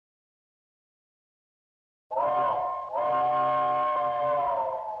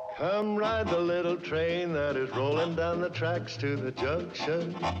Come ride the little train that is rolling down the tracks to the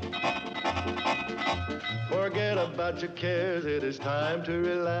junction. Forget about your cares, it is time to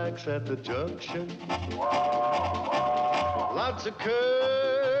relax at the junction. Lots of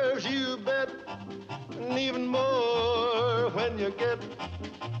curves, you bet, and even more when you get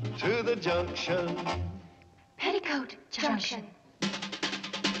to the junction. Petticoat Junction.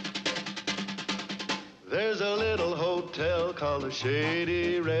 There's a little hotel called the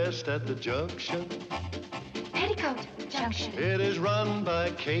Shady Rest at the junction. Petticoat Junction. It is run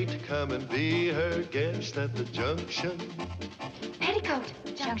by Kate. Come and be her guest at the junction. Petticoat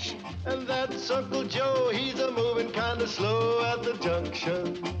Junction. And that's Uncle Joe. He's a moving kind of slow at the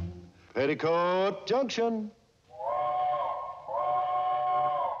junction. Petticoat Junction.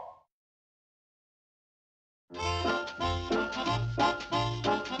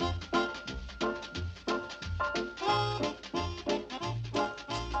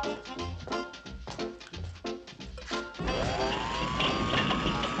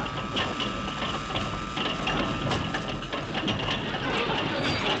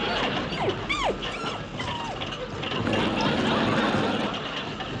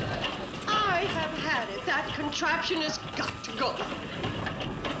 Contraption has got to go.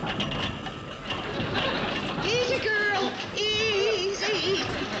 Easy, girl. Easy.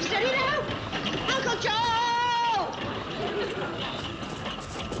 Steady now. Uncle Joe!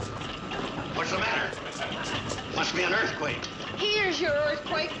 What's the matter? Must be an earthquake. Here's your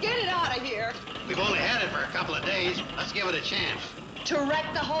earthquake. Get it out of here. We've only had it for a couple of days. Let's give it a chance. To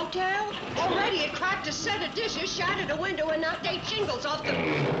wreck the hotel? Already it cracked a set of dishes, shattered a window, and knocked 8 shingles off the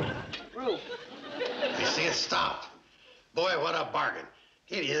roof. You see, it stopped. Boy, what a bargain.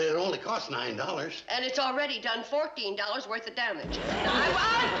 It only cost $9. And it's already done $14 worth of damage. Now, I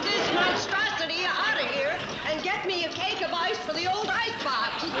want this monstrosity out of here and get me a cake of ice for the old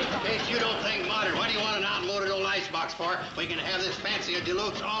icebox. If you don't think modern, what do you want an outmoded old icebox for? We can have this fancy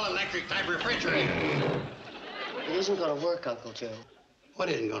deluxe all-electric type refrigerator. It isn't going to work, Uncle Joe. What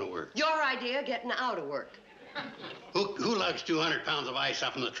isn't going to work? Your idea getting out of work. Who lugs 200 pounds of ice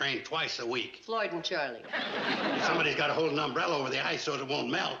up on the train twice a week? Floyd and Charlie. Somebody's got to hold an umbrella over the ice so it won't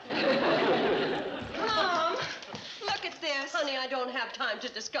melt. Mom, look at this. Honey, I don't have time to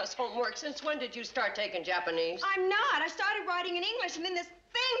discuss homework. Since when did you start taking Japanese? I'm not. I started writing in English, and then this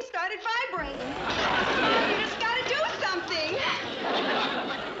thing started vibrating. You just got to do something.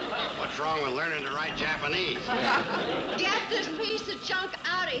 What's wrong with learning to write Japanese? Get this piece of junk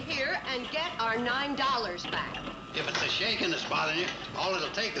out of here and get our $9 back. If it's the shaking that's bothering you, all it'll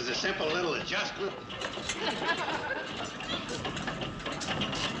take is a simple little adjustment.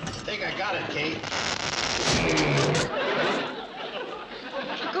 Think I got it, Kate.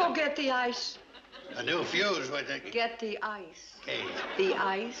 Go get the ice. A new fuse, what the... Get the ice. Kate. The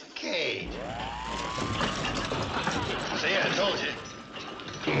ice. Kate. See, I told you.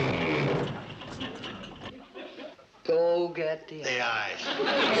 Go get the ice.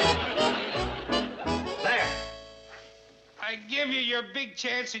 There. I give you your big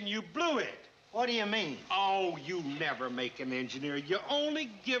chance and you blew it. What do you mean? Oh, you never make an engineer. You only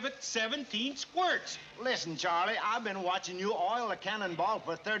give it 17 squirts. Listen, Charlie, I've been watching you oil a cannonball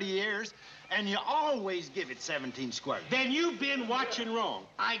for 30 years, and you always give it 17 squirts. Then you've been watching wrong.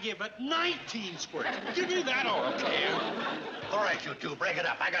 I give it 19 squirts. Give me that oil can. All right, you two, break it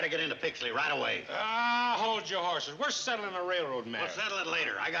up. I got to get into Pixley right away. Hold your horses. We're settling a railroad matter. We'll settle it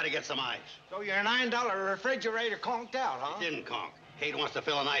later. I got to get some ice. So your $9 refrigerator conked out, huh? It didn't conk. Kate wants to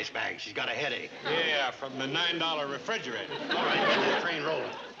fill an ice bag. She's got a headache. Yeah, from the $9 refrigerator. All right, get this train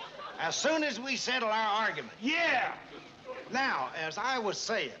rolling. As soon as we settle our argument. Yeah! Now, as I was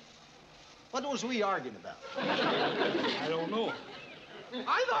saying, what was we arguing about? I don't know.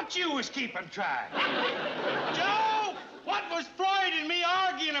 I thought you was keeping track. Joe, what was Floyd and me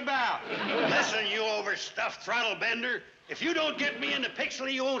arguing about? Listen, you overstuffed throttle bender. If you don't get me into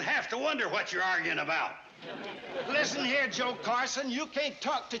Pixley, you won't have to wonder what you're arguing about. Listen here, Joe Carson, you can't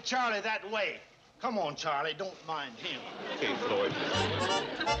talk to Charlie that way. Come on, Charlie, don't mind him. Okay, Floyd.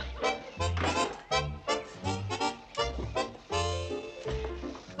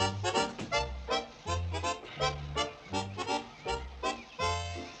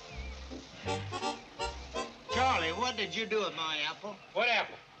 Charlie, what did you do with my apple? What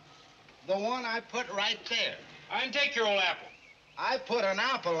apple? The one I put right there. I didn't take your old apple. I put an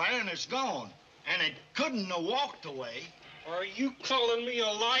apple there and it's gone. And it couldn't have walked away. Are you calling me a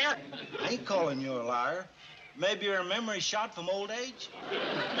liar? I ain't calling you a liar. Maybe your memory's shot from old age?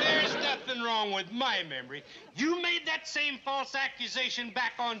 There's nothing wrong with my memory. You made that same false accusation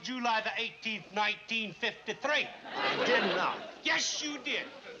back on July the 18th, 1953. I did not. Yes, you did.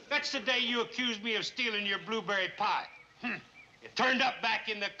 That's the day you accused me of stealing your blueberry pie. You turned up back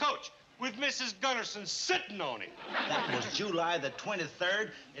in the coach with Mrs. Gunnarsson sitting on it. That was July the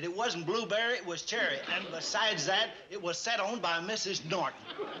 23rd, and it wasn't blueberry, it was cherry. And besides that, it was set on by Mrs. Norton.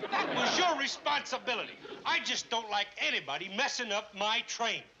 That was your responsibility. I just don't like anybody messing up my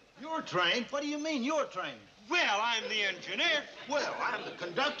train. Your train? What do you mean, your train? Well, I'm the engineer. Well, I'm the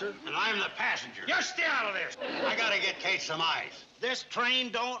conductor. And I'm the passenger. You stay out of this. I gotta get Kate some ice. This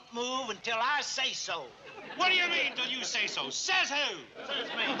train don't move until I say so. What do you mean till you say so? Says who? Says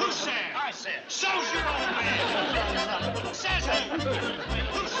me. Who said? I said. So's your old man. Says who?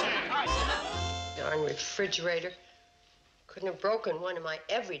 Who said? I said. Darn refrigerator. Couldn't have broken one of my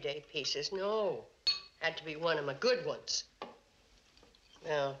everyday pieces, no. Had to be one of my good ones.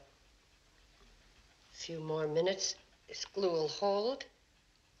 Now, a few more minutes, this glue will hold,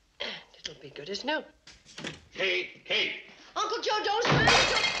 and it'll be good as new. Kate, Kate. Uncle Joe, don't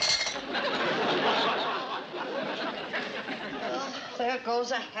smash it! Well, there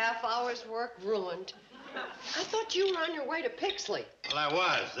goes a half hour's work ruined. I thought you were on your way to Pixley. Well, I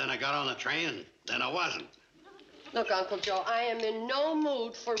was. Then I got on the train, and then I wasn't. Look, Uncle Joe, I am in no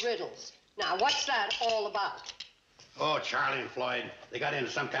mood for riddles. Now, what's that all about? Oh, Charlie and Floyd, they got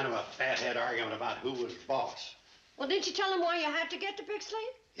into some kind of a fathead argument about who was boss. Well, didn't you tell them why you had to get to Pixley?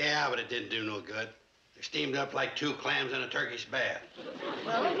 Yeah, but it didn't do no good. They're steamed up like 2 clams in a Turkish bath.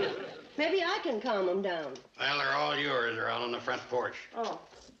 Well, maybe I can calm them down. Well, they're all yours. They're out on the front porch. Oh.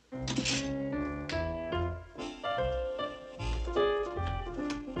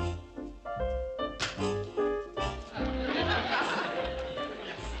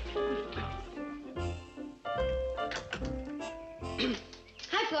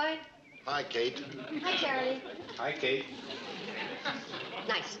 Hi, Floyd. Hi, Kate. Hi, Charlie. Hi, Kate.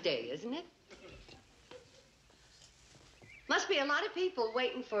 Nice day, isn't it? Must be a lot of people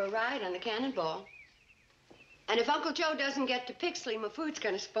waiting for a ride on the Cannonball. And if Uncle Joe doesn't get to Pixley, my food's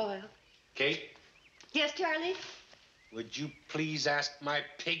gonna spoil. Kate, Yes, Charlie? would you please ask my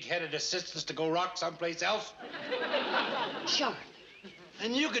pig-headed assistants to go rock someplace else? Charlie.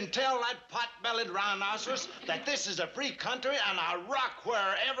 And you can tell that pot-bellied rhinoceros that this is a free country and I rock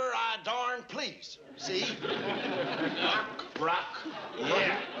wherever I darn please. See? Rock.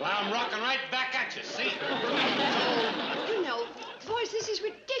 Yeah, well, I'm rocking right back at you, see? You know, boys, this is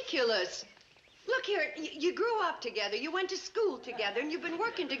ridiculous. Look here, you grew up together, you went to school together, and you've been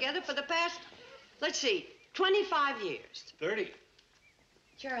working together for the past, let's see, 25 years. 30.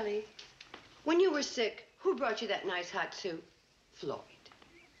 Charlie, when you were sick, who brought you that nice hot soup? Floyd.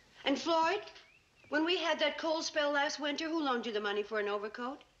 And Floyd, when we had that cold spell last winter, who loaned you the money for an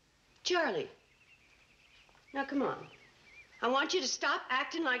overcoat? Charlie. Now, come on. I want you to stop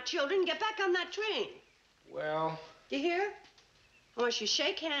acting like children and get back on that train. Well, You hear? I want you to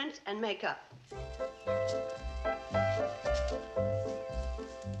shake hands and make up.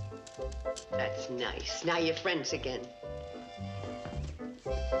 That's nice. Now you're friends again.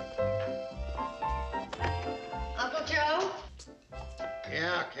 Uncle Joe?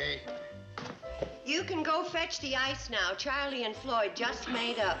 Yeah, Kate. You can go fetch the ice now. Charlie and Floyd just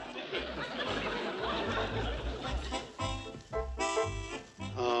made up.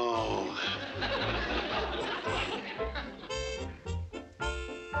 Oh.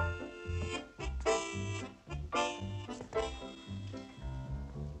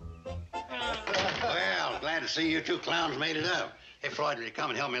 Well, glad to see you 2 clowns made it up. Hey, Floyd, will you come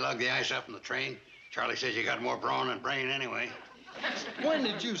and help me lug the ice up from the train? Charlie says you got more brawn than brain anyway. When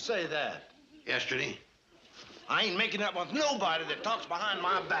did you say that? Yesterday. I ain't making up with nobody that talks behind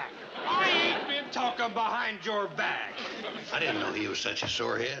my back. I ain't been talking behind your back. I didn't know he was such a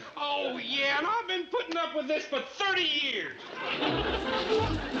sorehead. Oh, yeah, and I've been putting up with this for 30 years.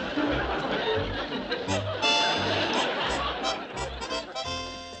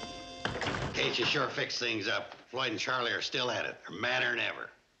 Kate, you sure fixed things up. Floyd and Charlie are still at it. They're madder than ever.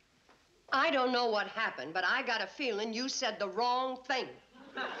 I don't know what happened, but I got a feeling you said the wrong thing.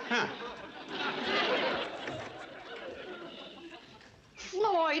 Huh.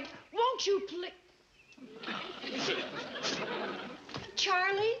 Floyd, won't you please?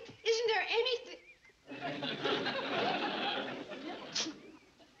 Charlie, isn't there anything?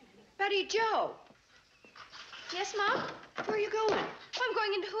 Betty Jo. Yes, Mom? Where are you going? Oh, I'm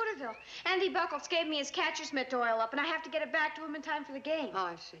going into Hooterville. Andy Buckles gave me his catcher's mitt to oil up, and I have to get it back to him in time for the game. Oh,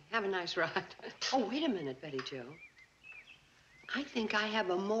 I see. Have a nice ride. Oh, wait a minute, Betty Jo. I think I have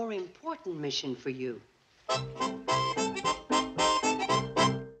a more important mission for you.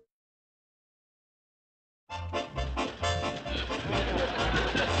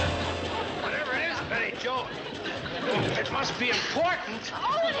 Whatever it is, Betty Jo, it's my must be important.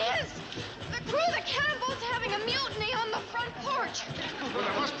 Oh, it is! The crew of the Cannonball's having a mutiny on the front porch. Well,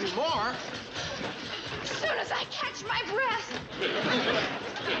 there must be more. As soon as I catch my breath.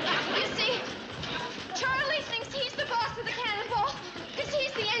 You see, Charlie thinks he's the boss of the Cannonball because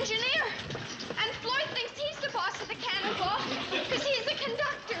he's the engineer. And Floyd thinks he's the boss of the Cannonball because he's the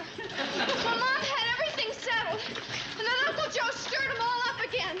conductor. My mom had everything settled. And then Uncle Joe stirred them all up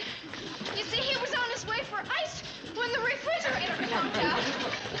again. You see, he was on his way for ice when the refrigerator plumped out.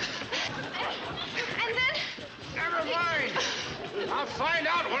 And then... Never mind. I'll find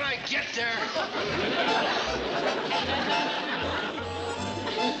out when I get there.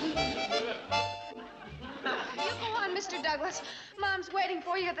 You go on, Mr. Douglas. Mom's waiting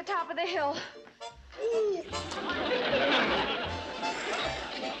for you at the top of the hill.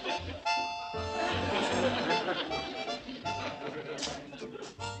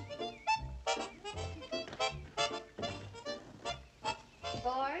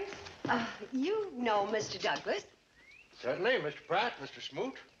 Boys, you know Mr. Douglas. Certainly, Mr. Pratt, Mr.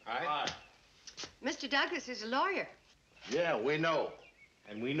 Smoot. Aye. Mr. Douglas is a lawyer. Yeah, we know.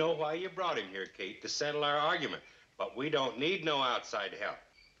 And we know why you brought him here, Kate, to settle our argument. But we don't need no outside help.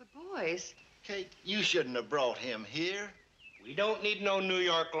 But boys... Kate, you shouldn't have brought him here. We don't need no New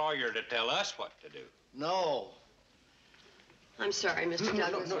York lawyer to tell us what to do. No. I'm sorry, Mr.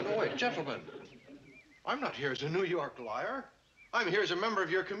 Douglas. No, wait, gentlemen. I'm not here as a New York lawyer. I'm here as a member of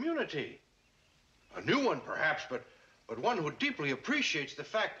your community. A new one, perhaps, but one who deeply appreciates the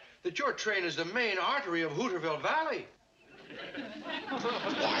fact that your train is the main artery of Hooterville Valley.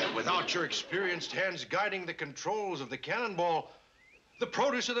 Why, without your experienced hands guiding the controls of the Cannonball, the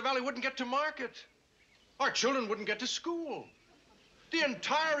produce of the valley wouldn't get to market. Our children wouldn't get to school. The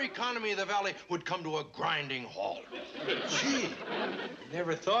entire economy of the valley would come to a grinding halt. Gee,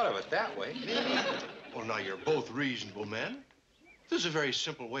 never thought of it that way. Well, now, you're both reasonable men. There's a very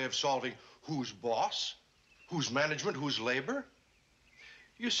simple way of solving who's boss, who's management, who's labor.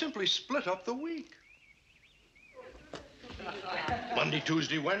 You simply split up the week. Monday,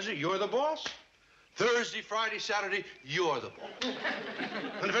 Tuesday, Wednesday, you're the boss. Thursday, Friday, Saturday, you're the boss.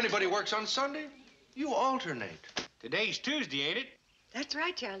 And if anybody works on Sunday, you alternate. Today's Tuesday, ain't it? That's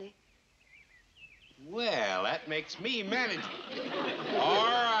right, Charlie. Well, that makes me management. All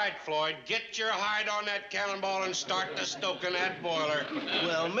right, Floyd, get your hide on that Cannonball and start to stoking that boiler.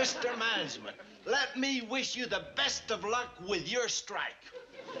 Well, Mr. Management, let me wish you the best of luck with your strike.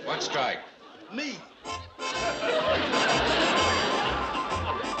 What strike? Me.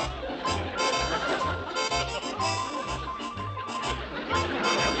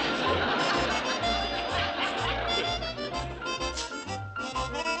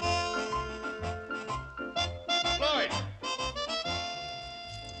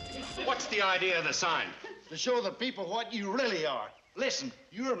 What's the idea of the sign? To show the people what you really are. Listen,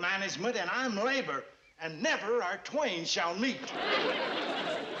 you're management and I'm labor, and never our twain shall meet.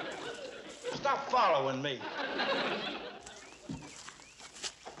 Stop following me.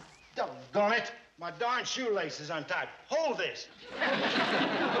 Doggone it. My darn shoelace is untied. Hold this.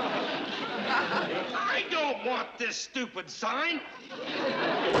 I don't want this stupid sign.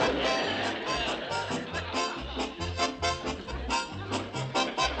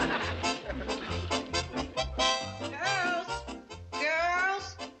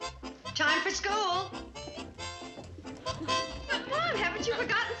 Girls, time for school. But, Mom, haven't you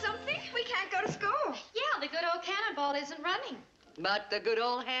forgotten something? We can't go to school. Yeah, the good old Cannonball isn't running. But the good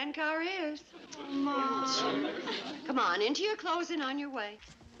old handcar is. Mom. Come on, into your clothes and on your way.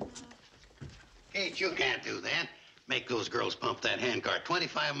 Kate, you can't do that. Make those girls pump that handcar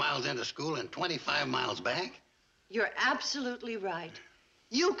 25 miles into school and 25 miles back. You're absolutely right.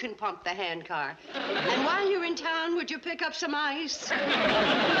 You can pump the handcar. And while you're in town, would you pick up some ice?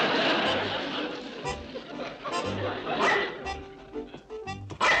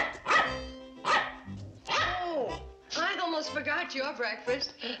 Oh, I almost forgot your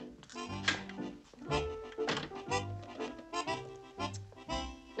breakfast.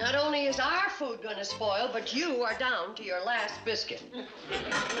 Not only is our food gonna spoil, but you are down to your last biscuit.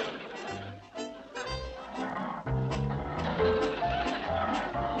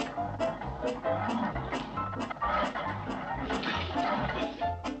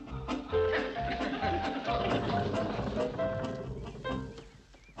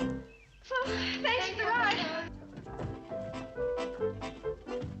 Well, thanks for the ride.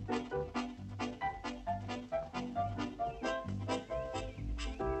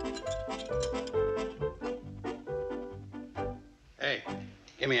 Hey,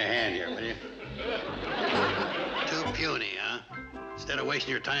 give me a hand here, will you? Too puny, huh? Instead of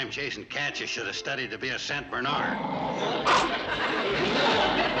wasting your time chasing cats, you should have studied to be a Saint Bernard.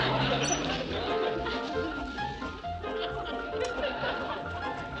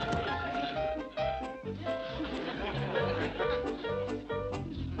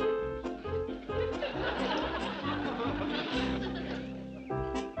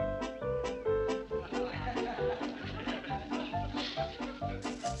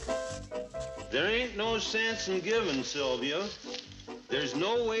 There ain't no sense in giving, Sylvia. There's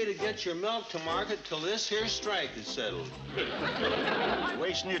no way to get your milk to market till this here strike is settled.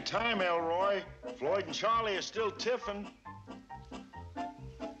 Wasting your time, Elroy. Floyd and Charlie are still tiffin'.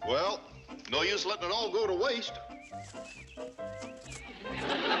 Well, no use letting it all go to waste.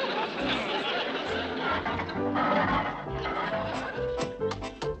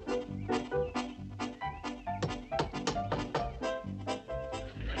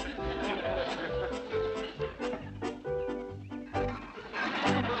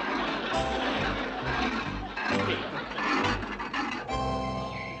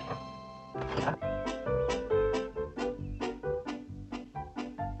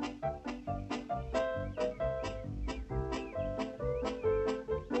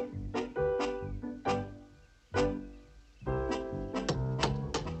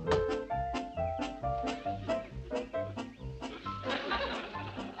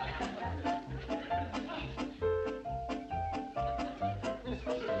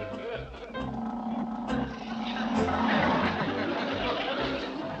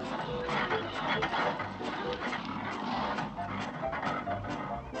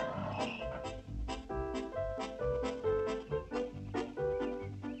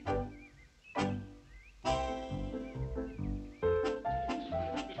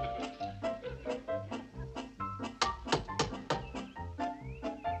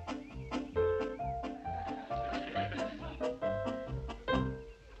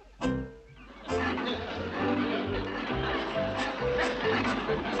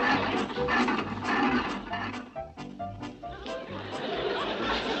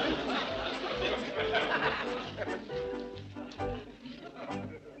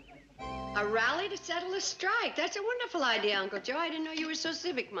 A rally to settle a strike. That's a wonderful idea, Uncle Joe. I didn't know you were so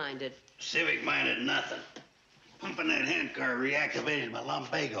civic-minded. Civic-minded nothing. Pumping that handcar reactivated my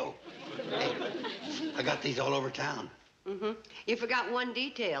lumbago. Hey, I got these all over town. Mm-hmm. You forgot one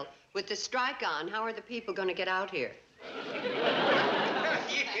detail. With the strike on, how are the people going to get out here?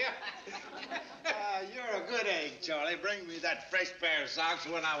 You're a good egg, Charlie. Bring me that fresh pair of socks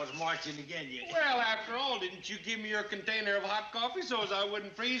when I was marching again. Well, after all, didn't you give me your container of hot coffee so as I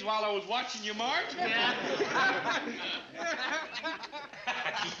wouldn't freeze while I was watching you march? Yeah.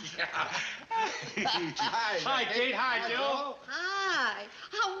 Hi, Kate. Hi, Joe. Hi.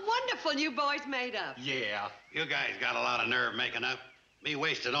 How wonderful you boys made up. Yeah. You guys got a lot of nerve making up. Me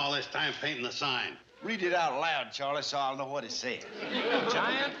wasting all this time painting the sign. Read it out loud, Charlie, so I'll know what it says.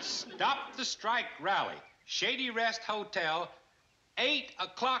 Giant Stop the Strike Rally, Shady Rest Hotel, 8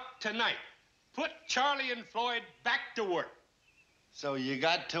 o'clock tonight. Put Charlie and Floyd back to work. So you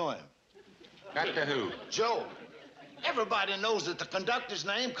got to him. Got to who? Joe. Everybody knows that the conductor's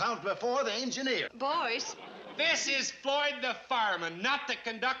name comes before the engineer. Boys. This is Floyd the fireman, not the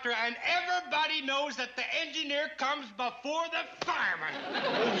conductor, and everybody knows that the engineer comes before the fireman.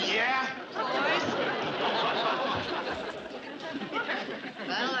 Oh, yeah?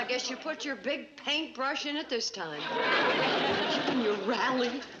 Well, I guess you put your big paintbrush in it this time. In your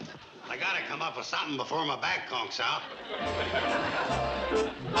rally. I gotta come up with something before my back conks out.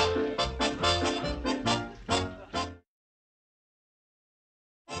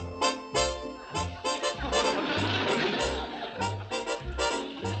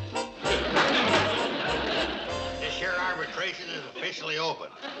 This here arbitration is officially open.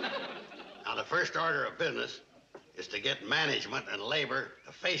 Now, the first order of business is to get management and labor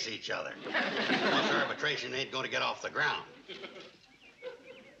to face each other. This arbitration ain't going to get off the ground.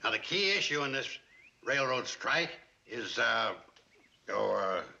 Now, the key issue in this railroad strike is,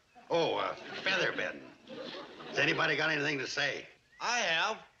 feather bedding. Has anybody got anything to say? I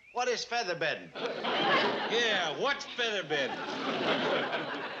have. What is feather bedding? Yeah, what's feather bed?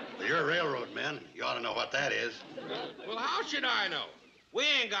 Well, you're railroad men. You ought to know what that is. Well, how should I know? We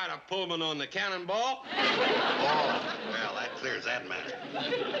ain't got a Pullman on the cannonball. Oh, well, that clears that matter.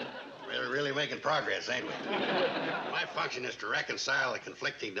 We're really making progress, ain't we? My function is to reconcile the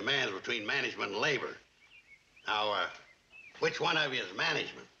conflicting demands between management and labor. Now, which one of you is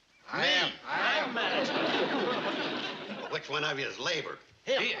management? I am management. Well, which one of you is labor?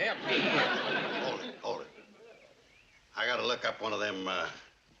 Him. Hold it. I gotta look up one of them,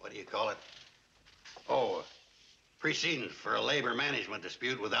 what do you call it? Oh, Precedent for a labor management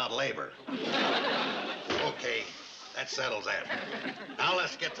dispute without labor. Okay, that settles that. Now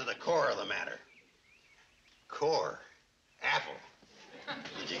let's get to the core of the matter. Core. Apple.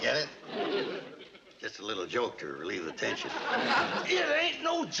 Did you get it? Just a little joke to relieve the tension. It ain't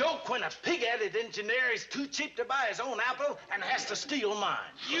no joke when a pig-headed engineer is too cheap to buy his own apple and has to steal mine.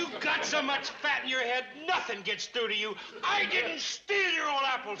 You got so much fat in your head, nothing gets through to you. I didn't steal your old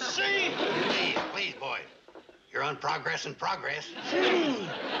apple, see? Please, boy. You're on progress in progress.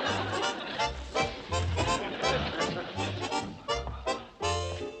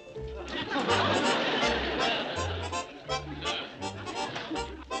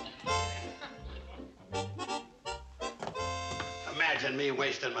 Imagine me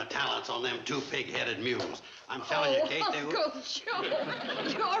wasting my talents on them two pig-headed mules. I'm telling you, Kate, they would... Uncle Joe,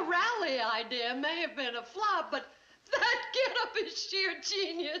 your rally idea may have been a flop, but that get-up is sheer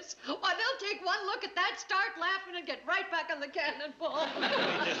genius. Why, they'll take one look at that, start laughing, and get right back on the cannonball.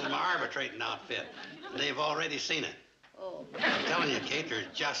 This is my arbitrating outfit. They've already seen it. Oh. I'm telling you, Kate, there's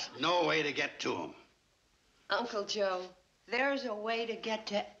just no way to get to them. Uncle Joe, there's a way to get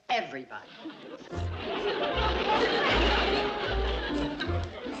to everybody.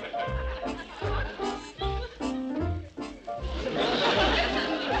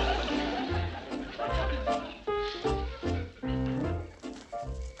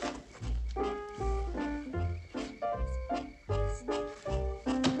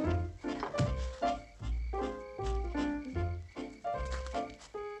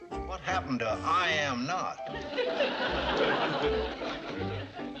 What happened to I am not?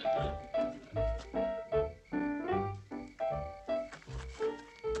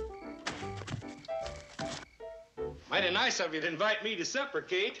 Mighty nice of you to invite me to supper,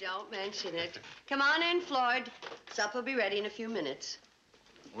 Kate. Don't mention it. Come on in, Floyd. Supper'll be ready in a few minutes.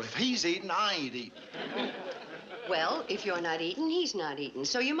 Well, if he's eating, I ain't eating. Well, if you're not eating, he's not eating.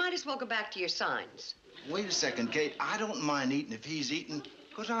 So you might as well go back to your signs. Wait a second, Kate. I don't mind eating if he's eating,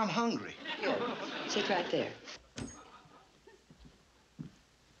 because I'm hungry. Good. Sit right there.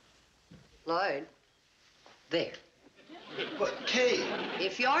 Lloyd. There. But, Kate.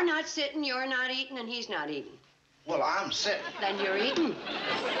 If you're not sitting, you're not eating, and he's not eating. Well, I'm sitting. Then you're eating.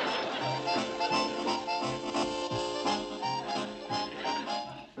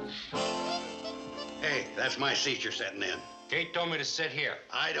 Hey, that's my seat you're sitting in. Kate told me to sit here.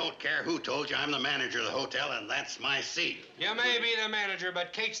 I don't care who told you. I'm the manager of the hotel, and that's my seat. You may be the manager,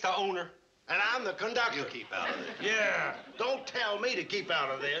 but Kate's the owner. And I'm the conductor. You keep out of it. Yeah, don't tell me to keep out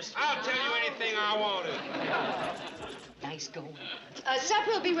of this. I'll tell you anything I want to. Nice going.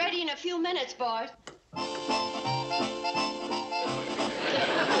 Supper will be ready in a few minutes, boys.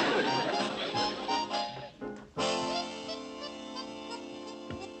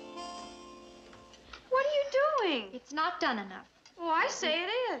 What are you doing? It's not done enough. Oh, I say it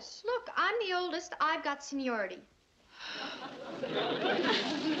is. Look, I'm the oldest. I've got seniority.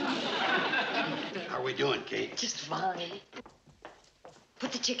 How are we doing, Kate? Just fine.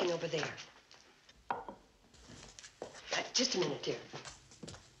 Put the chicken over there. Just a minute, dear.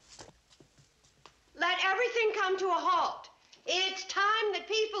 Let everything come to a halt. It's time that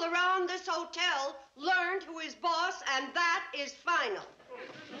people around this hotel learned who is boss, and that is final.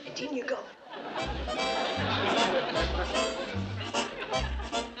 And in you go.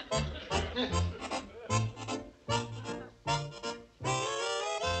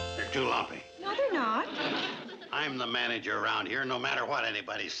 They're too lumpy. No, they're not. I'm the manager around here, no matter what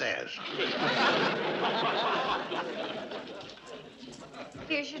anybody says.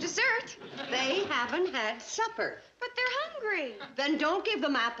 Here's your dessert. They haven't had supper. But they're hungry. Then don't give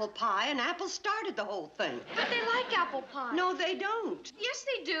them apple pie. An apple started the whole thing. But they like apple pie. No, they don't. Yes,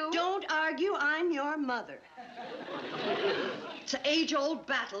 they do. Don't argue. I'm your mother. It's an age-old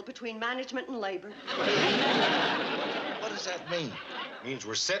battle between management and labor. What does that mean? Means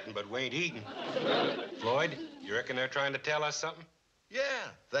we're sitting, but we ain't eating. Floyd, you reckon they're trying to tell us something?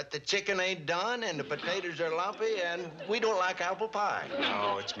 Yeah, that the chicken ain't done and the potatoes are lumpy and we don't like apple pie.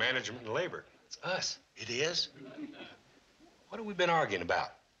 No, it's management and labor. It's us. It is? What have we been arguing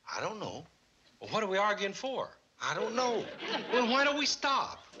about? I don't know. Well, what are we arguing for? I don't know. Well, why don't we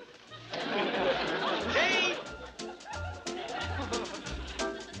stop? Hey!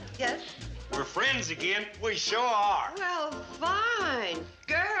 Yes? We're friends again. We sure are. Well, fine.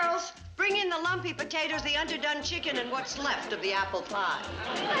 Girls, bring in the lumpy potatoes, the underdone chicken, and what's left of the apple pie.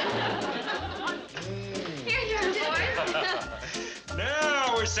 Here you are, boys.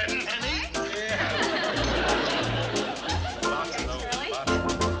 Now we're sitting and eating. Yeah. Lots of those.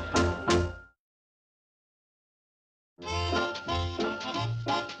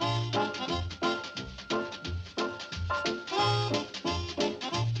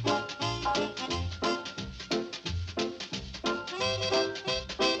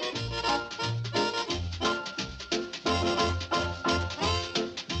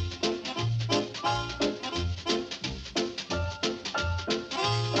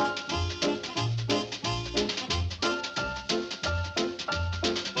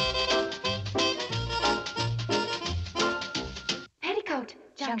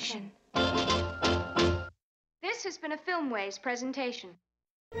 Junction. This has been a Filmways presentation.